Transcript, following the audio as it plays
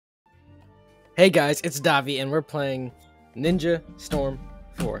Hey guys, it's Davi and we're playing Ninja Storm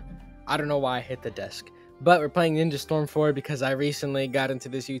 4. I don't know why I hit the desk, but we're playing Ninja Storm 4 because I recently got into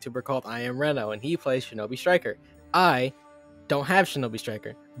this YouTuber called I Am Reno and he plays Shinobi Striker. I don't have Shinobi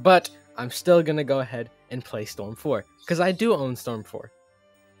Striker, but I'm still gonna go ahead and play Storm 4 because I do own Storm 4.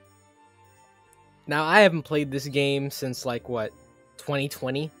 Now I haven't played this game since like what,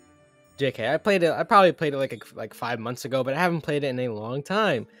 2020? JK, I probably played it like 5 months ago, but I haven't played it in a long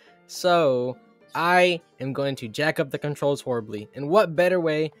time. So I am going to jack up the controls horribly. And what better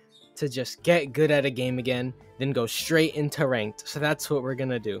way to just get good at a game again than go straight into ranked? So that's what we're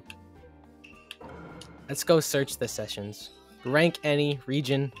gonna do. Let's go search the sessions. Rank any,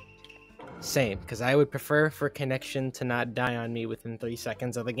 region, same. Because I would prefer for connection to not die on me within 3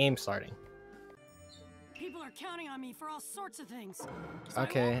 seconds of the game starting. People are counting on me for all sorts of things. So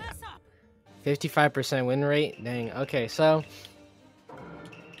okay. 55% win rate? Dang. Okay, so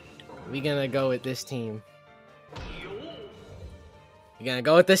we're gonna go with this team. We're gonna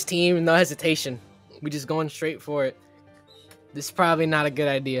go with this team, no hesitation. We just going straight for it. This is probably not a good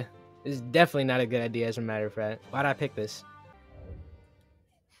idea. This is definitely not a good idea, as a matter of fact. Why'd I pick this?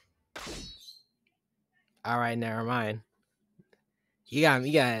 Alright, never mind. You got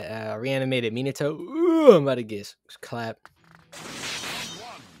reanimated Minato. Ooh, I'm about to get clap.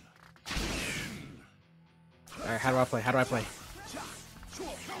 Alright, how do I play? How do I play?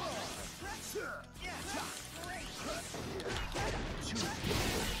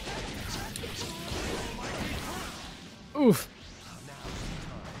 Oof.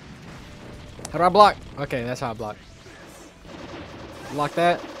 How do I block? Okay, that's how I block. Block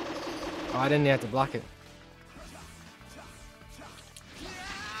that. Oh, I didn't have to block it.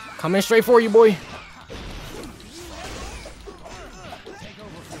 Coming straight for you, boy.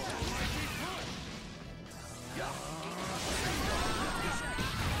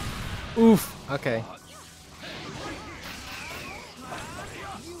 Oof. Okay.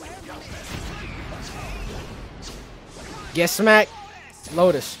 Get smacked.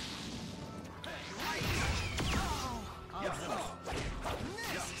 Lotus.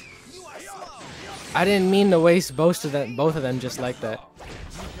 I didn't mean to waste both of them just like that.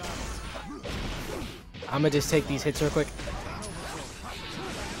 I'ma just take these hits real quick.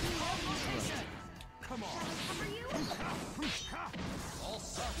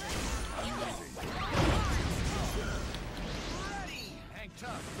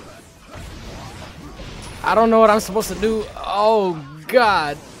 I don't know what I'm supposed to do. Oh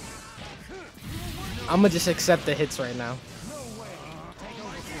god. I'ma just accept the hits right now.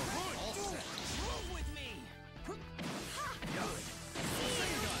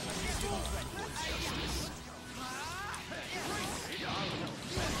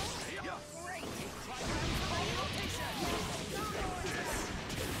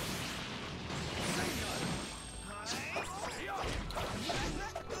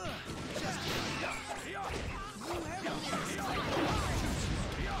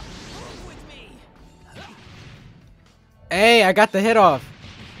 Hey, I got the hit off.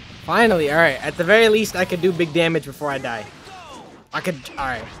 Finally, alright. At the very least, I could do big damage before I die.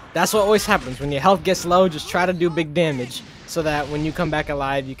 Alright. That's what always happens. When your health gets low, just try to do big damage. So that when you come back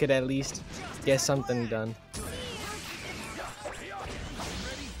alive, you could at least get something done.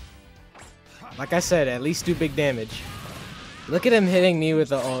 Like I said, at least do big damage. Look at him hitting me with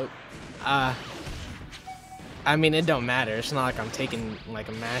the ult. I mean, it don't matter. It's not like I'm taking like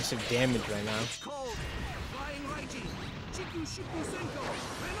a massive damage right now.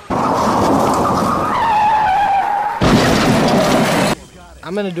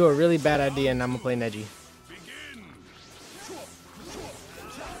 I'm gonna do a really bad idea and I'm gonna play Neji.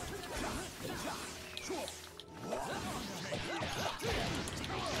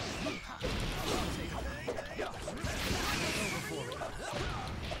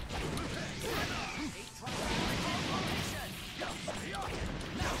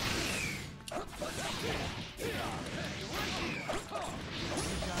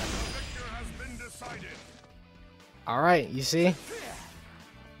 Alright, you see?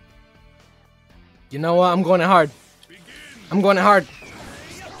 You know what? I'm going it hard. I'm going it hard.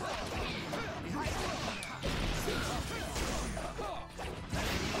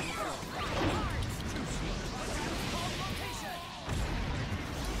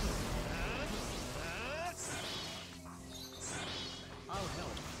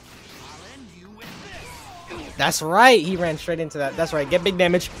 That's right. He ran straight into that. That's right. Get big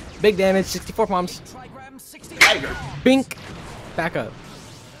damage. Big damage. 64 palms. Bink. Back up.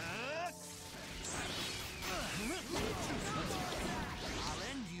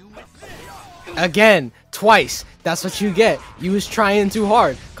 Again, twice. That's what you get. You was trying too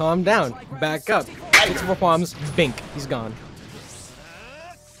hard. Calm down. Back up. 64 palms. Bink. He's gone.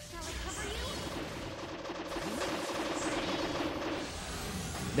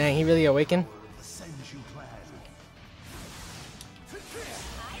 Dang, he really awakened?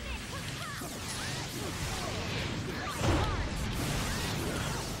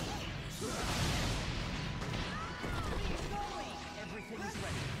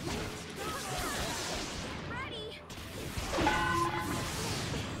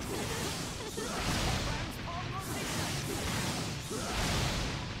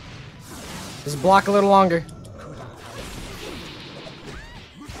 Just block a little longer.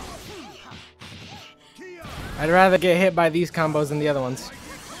 I'd rather get hit by these combos than the other ones.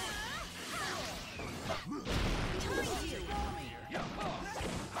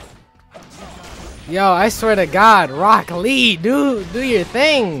 Yo, I swear to God, Rock Lee, do your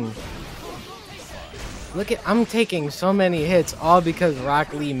thing. Look at, I'm taking so many hits all because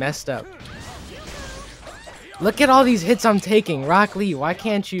Rock Lee messed up. Look at all these hits I'm taking, Rock Lee. Why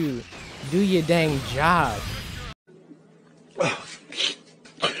can't you do your dang job?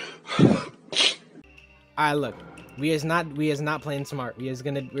 Alright, look. We is not playing smart. We're just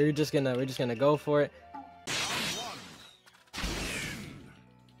gonna go for it.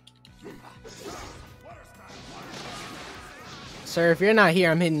 Sir, if you're not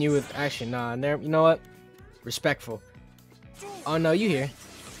here, I'm hitting you with action. Nah, there, you know what? Respectful. Oh no, you here.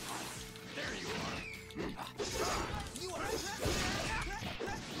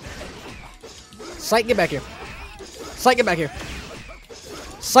 Sight, get back here. Sight, get back here.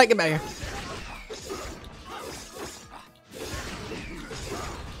 Sight, get back here.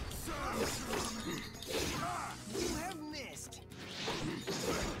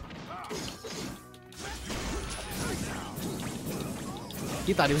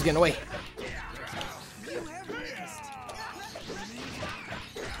 He thought he was getting away.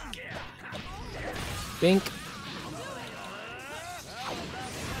 Bink.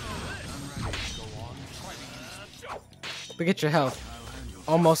 Look at your health.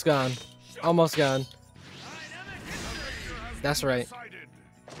 Almost gone. Almost gone. That's right.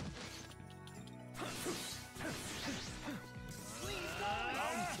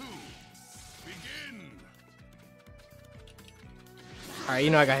 Alright,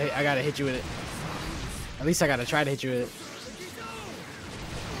 you know I gotta hit you with it. At least I gotta try to hit you with it.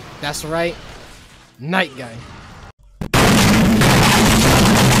 That's right. Night guy.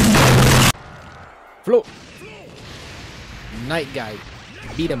 Float. Night guy.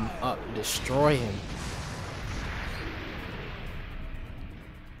 Beat him up. Destroy him.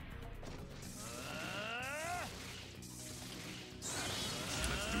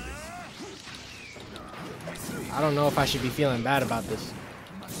 I don't know if I should be feeling bad about this.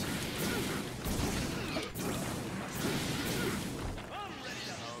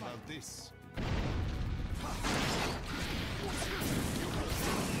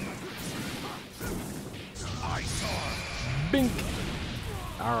 Bink.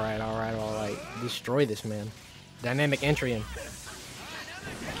 Alright, alright, alright. Destroy this man. Dynamic entry in.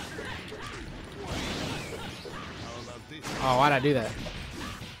 Oh, why'd I do that?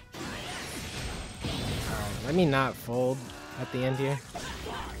 Alright, let me not fold at the end here.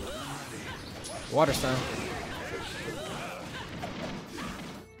 Water style.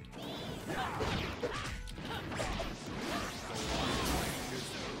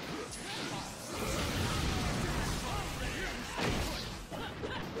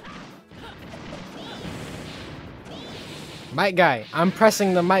 Might guy. I'm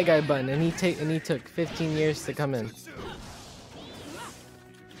pressing the might guy button and he took 15 years to come in.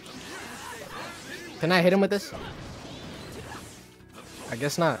 Can I hit him with this? I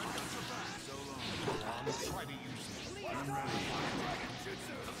guess not.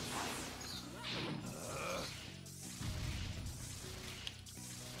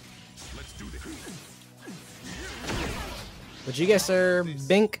 What you get, sir?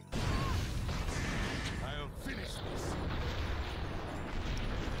 Bink.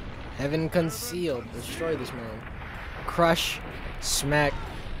 Heaven concealed. Destroy this man. Crush. Smack.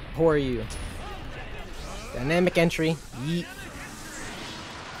 Pour you. Dynamic entry. Yeet.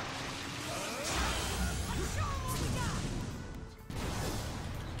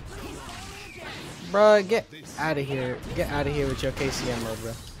 Bruh, get out of here. Get out of here with your KCM mode,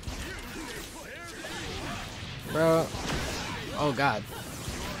 bro. Bro. Oh, God.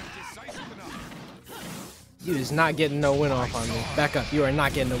 You is not getting no win off on me. Back up. You are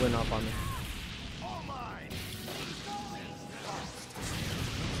not getting no win off on me.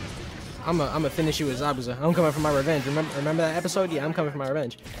 I'm gonna finish you with Zabuza. I'm coming for my revenge. Remember that episode? Yeah, I'm coming for my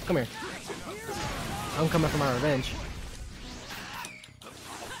revenge. Come here. I'm coming for my revenge.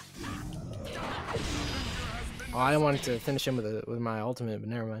 Oh, I wanted to finish him with my ultimate, but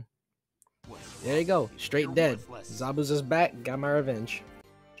never mind. There you go, straight dead. Zabuza's back, got my revenge.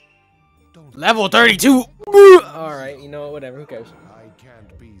 Level 32! Alright, you know what, whatever, who cares? I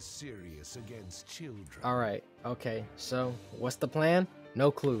can't be serious against children. Alright, okay, so what's the plan?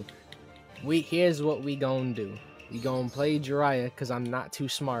 No clue. Here's what we gonna do. We gonna play Jiraiya, cause I'm not too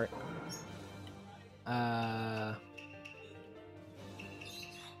smart.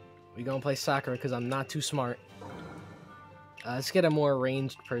 We gonna play Sakura, cause I'm not too smart. Let's get a more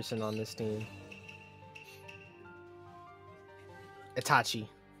ranged person on this team. Itachi.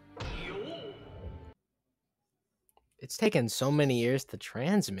 It's taken so many years to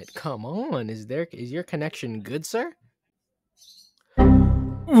transmit. Come on, is your connection good, sir?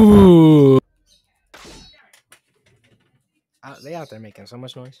 Ooh. They out there making so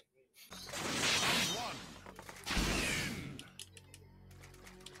much noise.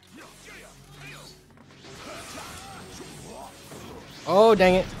 Oh,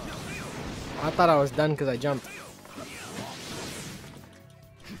 dang it. I thought I was done because I jumped.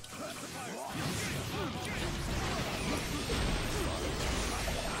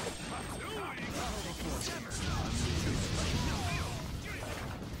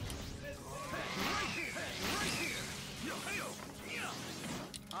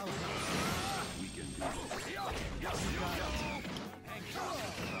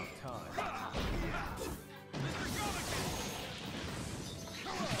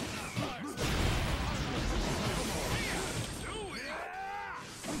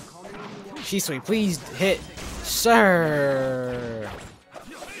 Shisui, please hit, sir.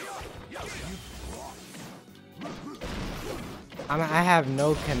 I have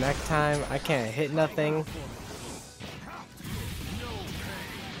no connect time. I can't hit nothing.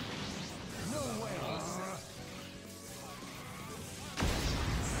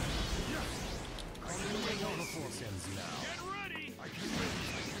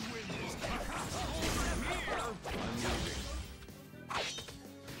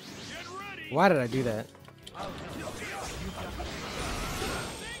 Why did I do that?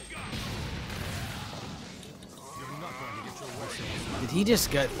 Did he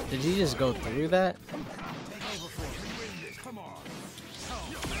just go through that?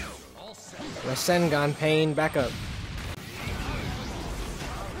 Rasengan Pain, back up.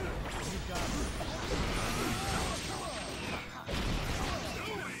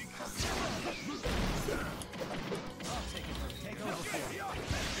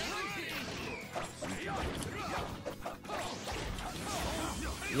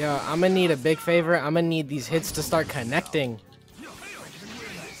 Yo, I'm gonna need a big favor. I'm gonna need these hits to start connecting.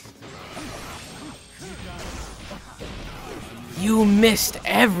 You missed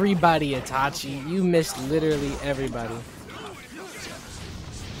everybody, Itachi. You missed literally everybody.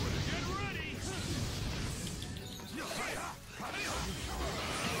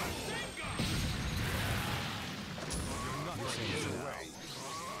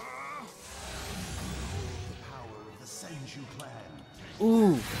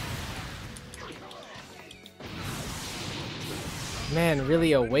 Ooh. Man,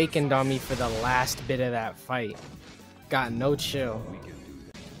 really awakened on me for the last bit of that fight. Got no chill.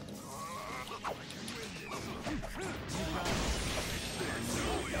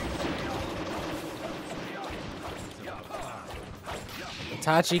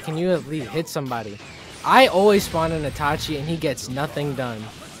 Itachi, can you at least hit somebody? I always spawn an Itachi and he gets nothing done.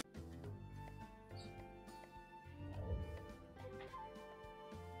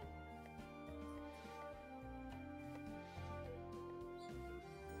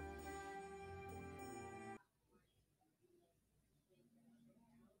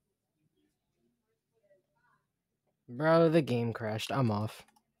 Bro, the game crashed. I'm off.